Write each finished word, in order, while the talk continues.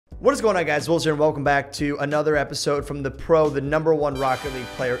What is going on, guys? Woofless here, and welcome back to another episode from the pro, the #1 Rocket League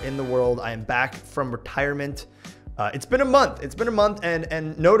player in the world. I am back from retirement. It's been a month.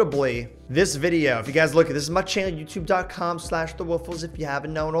 And notably, this video, if you guys look at this, is my channel, youtube.com/thewoofless, if you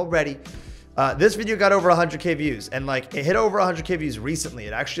haven't known already. This video got over 100K views, and like it hit over 100K views recently.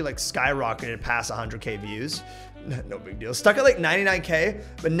 It actually like skyrocketed past 100K views. No big deal. Stuck at like 99K,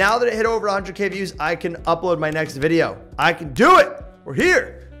 but now that it hit over 100K views, I can upload my next video. I can do it. We're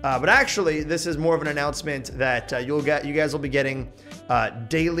here. But actually, this is more of an announcement that you guys will be getting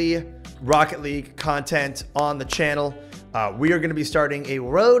daily Rocket League content on the channel. We are going to be starting a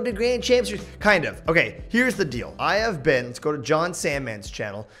Road to Grand Champs, kind of. Okay, here's the deal. I have been, let's go to John Sandman's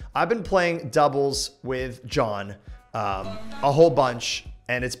channel. I've been playing doubles with John a whole bunch,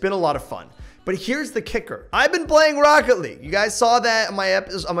 and it's been a lot of fun. But here's the kicker. I've been playing Rocket League. You guys saw that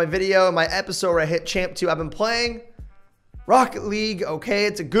on my video, my episode where I hit Champ 2. I've been playing Rocket League. Okay,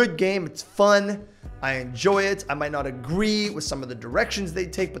 it's a good game. It's fun. I enjoy it. I might not agree with some of the directions they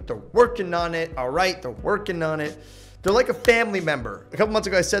take, but they're working on it. All right, they're working on it. They're like a family member. A couple months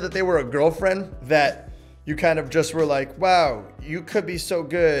ago, I said that they were a girlfriend that you kind of just were like, wow, you could be so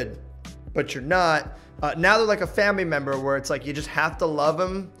good, but you're not. Now they're like a family member where it's like you just have to love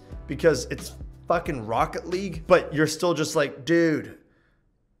them because it's fucking Rocket League, but you're still just like, dude,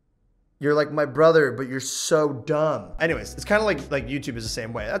 you're like my brother, but you're so dumb. Anyways, it's kind of like YouTube is the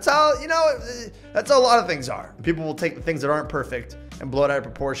same way. That's how, you know, that's how a lot of things are. People will take the things that aren't perfect and blow it out of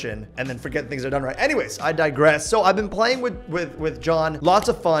proportion and then forget things are done right. Anyways, I digress. So I've been playing with John. Lots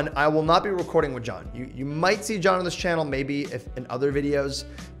of fun. I will not be recording with John. You might see John on this channel, maybe if in other videos,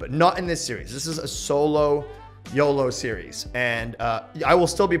 but not in this series. This is a solo YOLO series, and I will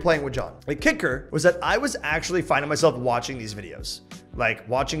still be playing with John. The kicker was that I was actually finding myself watching these videos, like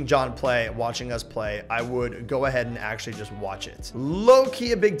watching John play, watching us play. I would go ahead and actually just watch it.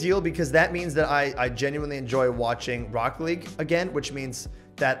 Low-key a big deal because that means that I genuinely enjoy watching Rocket League again, which means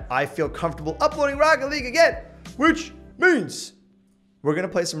that I feel comfortable uploading Rocket League again, which means we're gonna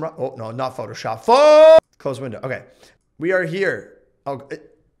play some oh no, not Photoshop. Close window. Okay, we are here. Oh,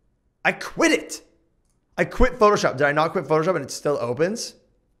 I quit it. I quit Photoshop. Did I not quit Photoshop and it still opens?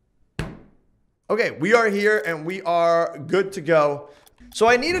 Okay, we are here and we are good to go. So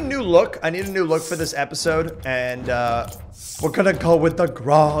I need a new look. I need a new look for this episode, and we're gonna go with the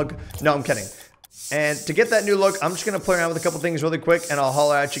grog. No, I'm kidding. And to get that new look, I'm just gonna play around with a couple things really quick, and I'll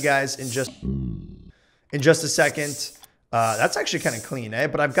holler at you guys in just a second. That's actually kind of clean, eh?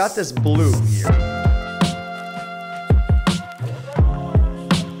 But I've got this blue here.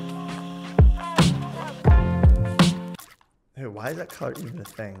 Why is that color even a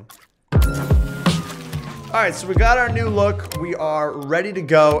thing? All right, so we got our new look. We are ready to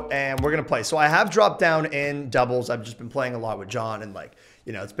go, and we're gonna play. So I have dropped down in doubles. I've just been playing a lot with John, and like,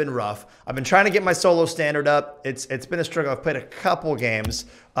 you know, it's been rough. I've been trying to get my solo standard up. It's been a struggle. I've played a couple games.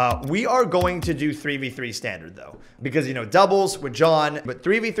 We are going to do 3v3 standard though, because you know, doubles with John, but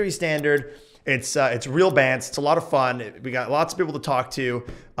 3v3 standard. It's real bands. It's a lot of fun. We got lots of people to talk to,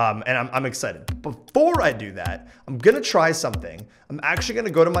 and I'm excited. Before I do that, I'm gonna try something. I'm actually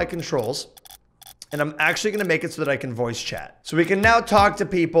gonna go to my controls, and I'm actually gonna make it so that I can voice chat. So we can now talk to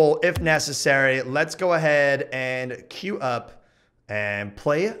people if necessary. Let's go ahead and queue up and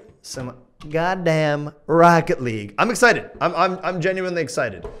play some goddamn Rocket League. I'm excited. I'm genuinely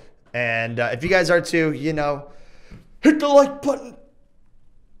excited. And if you guys are too, you know, hit the like button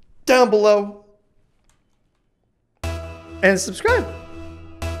down below and subscribe.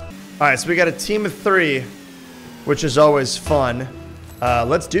 All right, so we got a team of 3, which is always fun.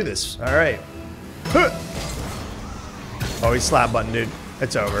 Let's do this. All right. Oh, he slap button, dude.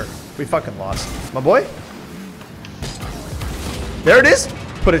 It's over. We fucking lost. My boy. There it is.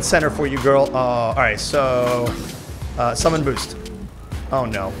 Put it center for you, girl. All right, so summon boost. Oh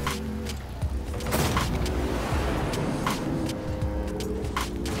no.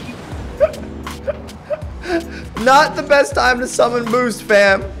 Not the best time to summon boost,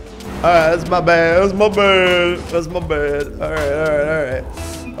 fam. All right, that's my bad. That's my bad. That's my bad. All right, all right, all right.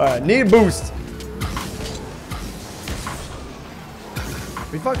 All right, need a boost.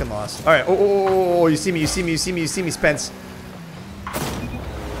 We fucking lost. All right. Oh, you see me. You see me. You see me. You see me, Spence.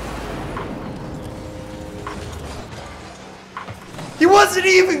 He wasn't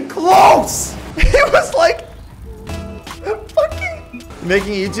even close. He was like fucking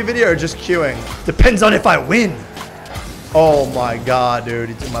making a YouTube video or just queuing. Depends on if I win. Oh my god, dude,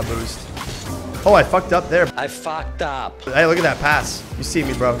 he took my boost. Oh, I fucked up there. I fucked up. Hey, look at that pass. You see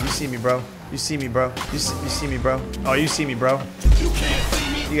me, bro. You see me, bro. You see me, bro. You see me, bro. Oh, you see me, bro.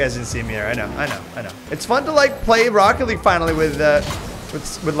 You guys didn't see me here. I know. It's fun to like play Rocket League finally with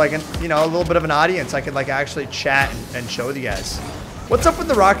with like an, you know, a little bit of an audience. I could like actually chat and show with you guys. What's up with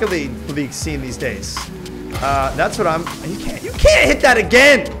the Rocket League scene these days? That's what I'm. You can't hit that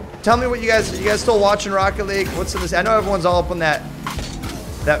again. Tell me what you guys still watching Rocket League? What's in this? I know everyone's all up on that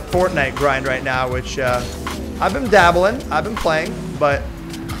Fortnite grind right now, which I've been dabbling, I've been playing, but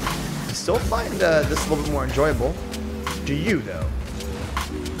I still find this a little bit more enjoyable. Do you though?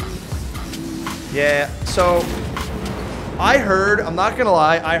 Yeah. So I heard. I'm not gonna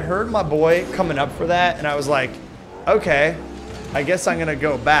lie. I heard my boy coming up for that, and I was like, okay, I guess I'm gonna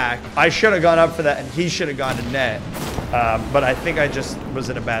go back. I should have gone up for that, and he should have gone to net. But I think I just was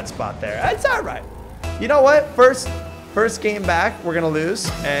in a bad spot there. That's all right. You know what? First game back, we're gonna lose,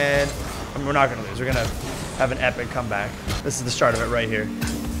 and we're not gonna lose. We're gonna have an epic comeback. This is the start of it right here.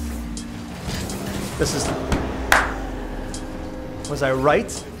 This is. Was I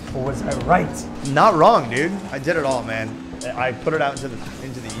right? Or was I right? Not wrong, dude. I did it all, man. I put it out into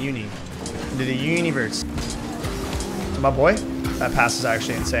the universe. My boy, that pass is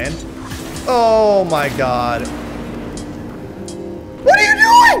actually insane. Oh my god. What are you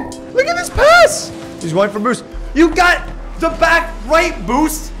doing? Look at this pass. He's going for boost. You got the back right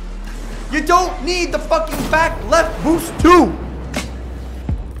boost. You don't need the fucking back left boost too.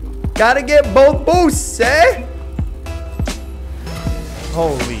 Gotta get both boosts, eh?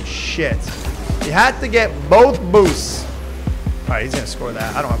 Holy shit. You had to get both boosts. All right, he's gonna score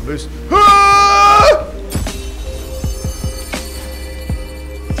that. I don't have a boost.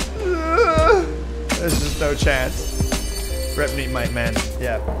 There's just no chance. Rip me, my man.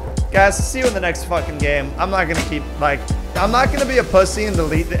 Yeah. Guys, see you in the next fucking game. I'm not gonna keep, like, I'm not gonna be a pussy and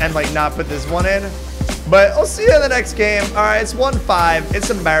delete and, like, not put this one in. But I'll see you in the next game. All right, it's 1-5. It's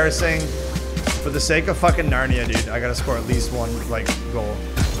embarrassing. For the sake of fucking Narnia, dude, I gotta score at least one, like, goal.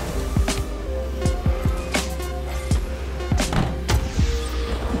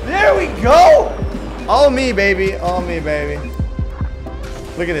 There we go! All me, baby. All me, baby.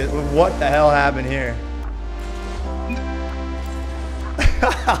 Look at it. What the hell happened here?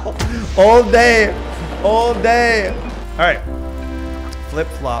 All day. All day. All right.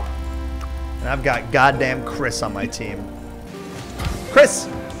 Flip-flop. And I've got goddamn Chris on my team. Chris!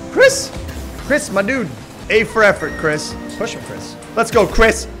 Chris! Chris, my dude. A for effort, Chris. Push him, Chris. Let's go,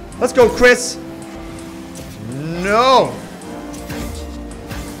 Chris. Let's go, Chris. No.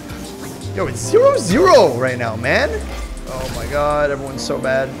 Yo, it's 0-0 right now, man. Oh my god, everyone's so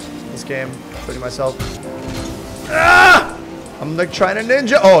bad in this game, including myself. Ah! I'm like trying to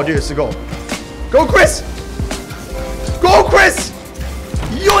ninja. Oh, dude, it's a goal. Go, Chris. Go, Chris.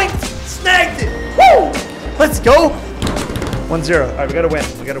 Yoink. Snagged it. Woo! Let's go. 1-0. All right, we gotta win.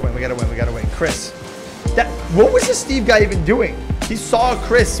 We gotta win. We gotta win. We gotta win. Chris. What was this Steve guy even doing? He saw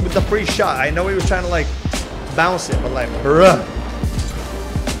Chris with the free shot. I know he was trying to like bounce it, but like, bruh.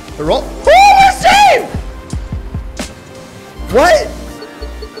 The roll. Oh, save! What?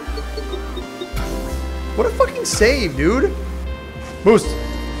 What a fucking save, dude. Boost.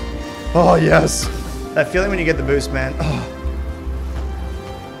 Oh, yes. That feeling when you get the boost, man. Oh.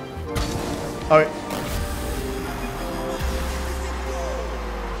 All right.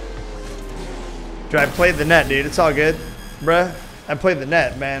 Dude, I played the net, dude. It's all good, bruh. I played the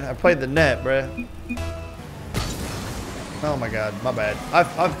net, man. I played the net, bruh. Oh my god, my bad.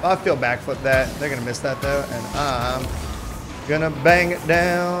 I feel backflip that. They're gonna miss that though, and I'm gonna bang it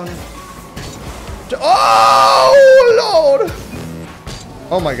down. Oh Lord!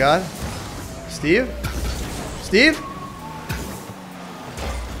 Oh my god. Steve? Steve?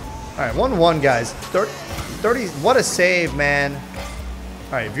 Alright, 1-1 guys. 30. What a save, man.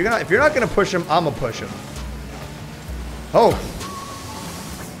 Alright, if you're not gonna push him, I'm gonna push him. Oh.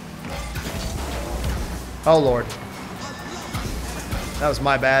 Oh Lord. That was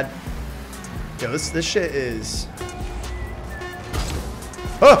my bad. Yo, this shit is.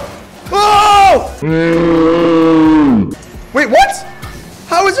 Oh! Oh! Wait, what?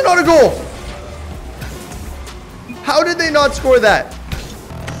 How is it not a goal? How did they not score that?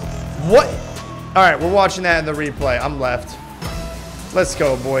 What? All right, we're watching that in the replay. I'm left. Let's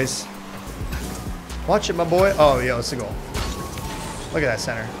go, boys. Watch it, my boy. Oh, yo, it's a goal. Look at that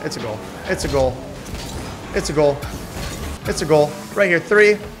center. It's a goal. It's a goal. It's a goal. It's a goal. Right here.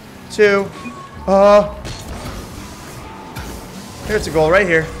 3, 2. Here's a goal right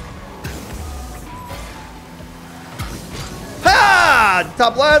here. Ha!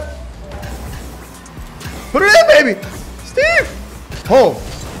 Top left. Put it in, baby. Steve. Oh.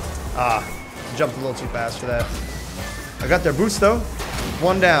 Ah. Jumped a little too fast for that. I got their boost, though.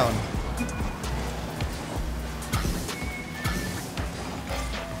 1 down.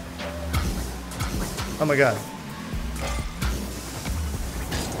 Oh, my God.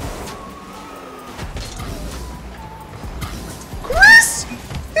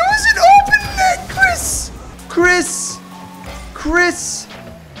 Chris!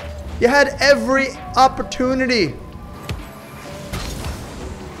 You had every opportunity.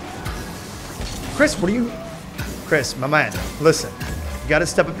 Chris, what are you... Chris, my man, listen. You gotta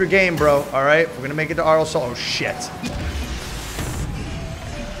step up your game, bro. All right? We're gonna make it to RL. Oh, shit.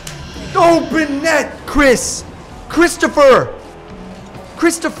 Open net, Chris. Christopher.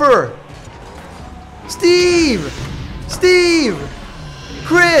 Christopher. Steve. Steve.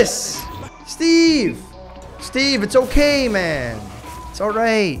 Chris. Steve. Steve, it's okay, man. It's all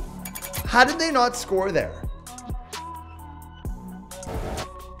right. How did they not score there?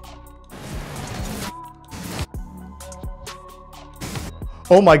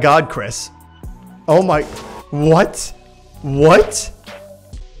 Oh my God, Chris. Oh my... What? What?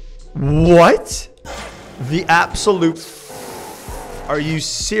 What? The absolute... Are you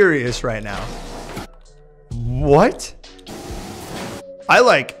serious right now? What? I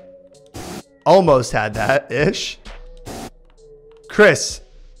like... Almost had that-ish. Chris.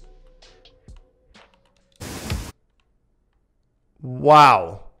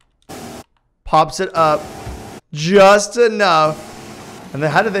 Wow. Pops it up just enough. And then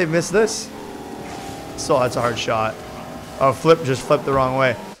how did they miss this? So that's a hard shot. Oh, just flipped the wrong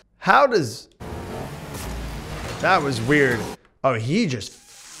way. How does... That was weird. Oh, he just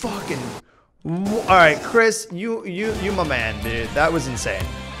fucking... All right, Chris, you my man, dude. That was insane.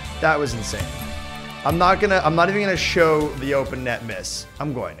 That was insane. I'm not even gonna show the open net miss.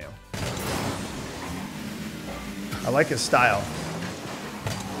 I'm going to. I like his style.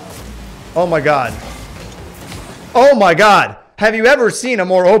 Oh my God. Oh my God. Have you ever seen a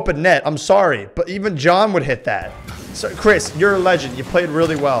more open net? I'm sorry, but even John would hit that. So, Chris, you're a legend. You played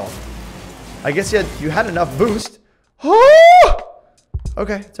really well. I guess you had enough boost. Oh!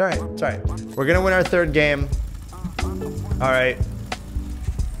 Okay, it's all right. It's all right. We're gonna win our third game. All right.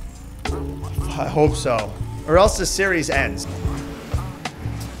 I hope so, or else the series ends.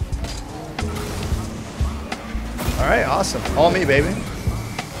 All right, awesome. All me, baby.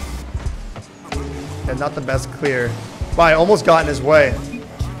 And not the best clear. Wow, I almost got in his way.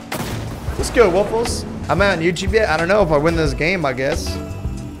 Let's go, Woofless. I'm on YouTube yet. I don't know if I win this game, I guess.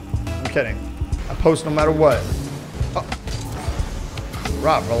 I'm kidding. I post no matter what. Oh.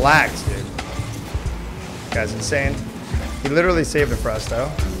 Rob, relax, dude. This guy's insane. He literally saved it for us, though.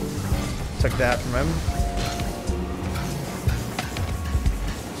 Took that from him.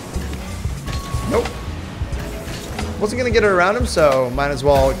 Nope. Wasn't gonna get it around him, so might as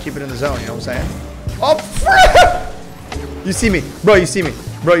well keep it in the zone, you know what I'm saying? Oh, frick! You see me. Bro, you see me.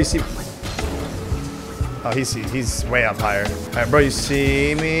 Bro, you see me. Oh, he's way up higher. All right, bro, you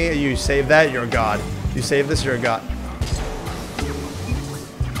see me. You save that, you're a god. You save this, you're a god.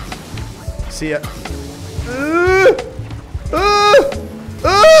 See ya.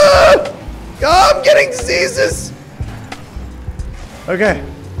 Oh, I'm getting diseases. Okay.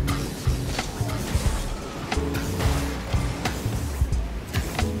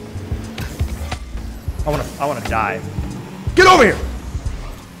 I wanna die. Get over here.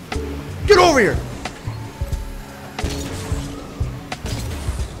 Get over here.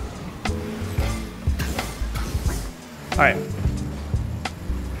 All right.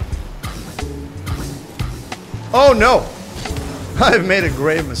 Oh no. I've made a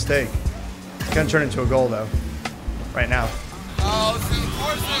grave mistake. It's gonna turn into a goal though. Right now.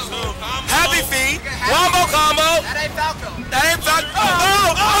 Happy feet. One more combo. That ain't Falco. That ain't Falco.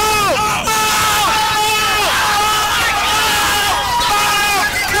 Oh! Oh! Oh!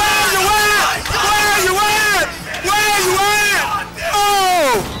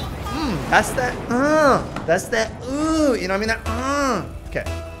 That's that, that's that, you know what I mean? That, okay.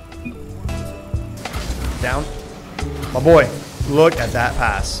 Down. My boy, look at that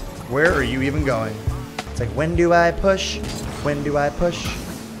pass. Where are you even going? It's like, when do I push? When do I push?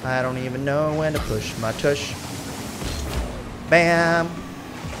 I don't even know when to push my tush. Bam.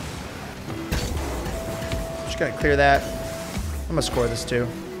 Just gotta clear that. I'm gonna score this too.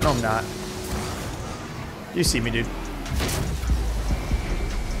 No, I'm not. You see me, dude.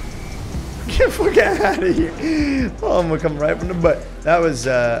 Get the fuck out of here. Oh, I'm gonna come right from the butt. That was,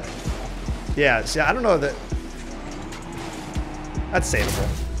 yeah, see, I don't know that. That's savable.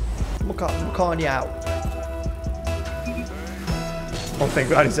 I'm calling you out. Oh, thank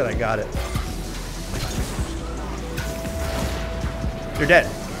God he said I got it. You're dead.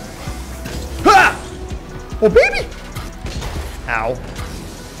 Ha! Oh, baby! Ow.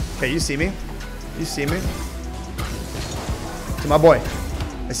 Okay, you see me? You see me? To my boy.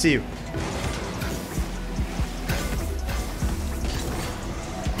 I see you.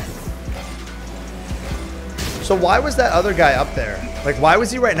 So why was that other guy up there? Like, why was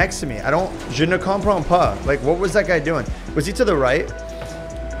he right next to me? I don't... Je ne comprends pas. Like, what was that guy doing? Was he to the right?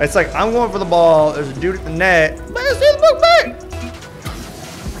 It's like, I'm going for the ball. There's a dude at the net. Man, see the book back.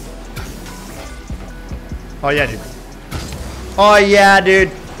 Oh, yeah, dude. Oh, yeah, dude.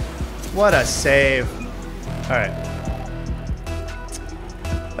 What a save. All right.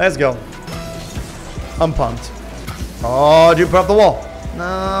 Let's go. I'm pumped. Oh, dude, put up the wall.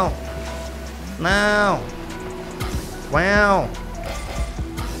 No. No. Wow.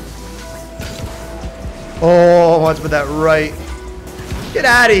 Oh, let's put that right. Get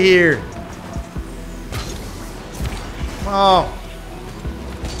out of here. Oh.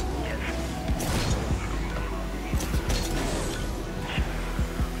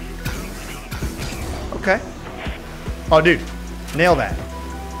 Okay. Oh, dude. Nail that.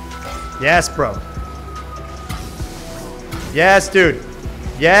 Yes, bro. Yes, dude.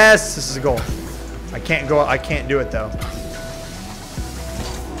 Yes, this is a goal. I can't go. I can't do it, though.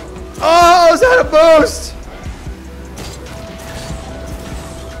 Oh, is that a boost?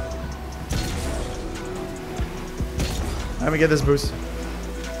 Let me get this boost.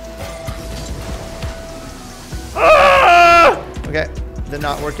 Ah! Okay. Did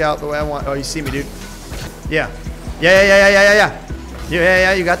not work out the way I want. Oh, you see me, dude. Yeah. Yeah.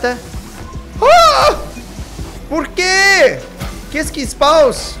 Yeah, you got that? Ah! ¿Por qué? Qu'est-ce qui se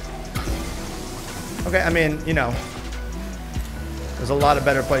passe? Okay, I mean, you know. There's a lot of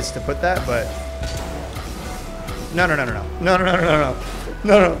better places to put that, but... No. No.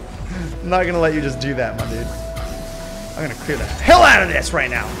 I'm not gonna let you just do that, my dude. I'm gonna clear the hell out of this right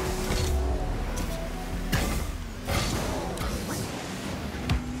now.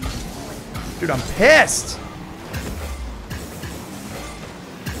 Dude, I'm pissed.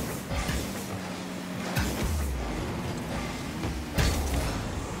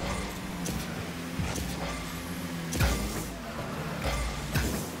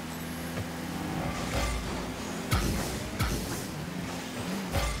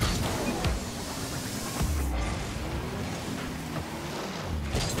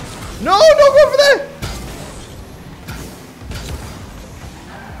 No, don't go for that!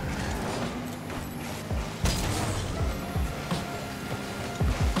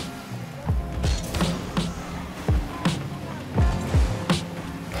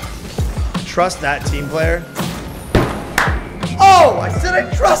 Trust that team player. Oh, I said I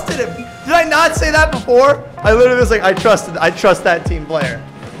trusted him. Did I not say that before? I literally was like, I trust that team player.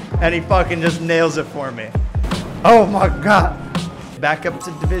 And he fucking just nails it for me. Oh my God. Back up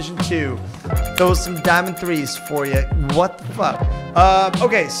to Division 2. Throw some diamond threes for you. What the fuck?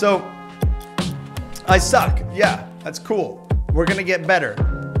 Okay, so I suck. Yeah, that's cool. We're gonna get better.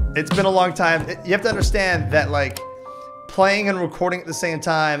 It's been a long time. You have to understand that, like, playing and recording at the same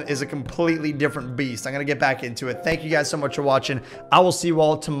time is a completely different beast. I'm gonna get back into it. Thank you guys so much for watching. I will see you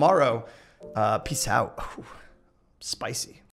all tomorrow. Peace out. Ooh, spicy.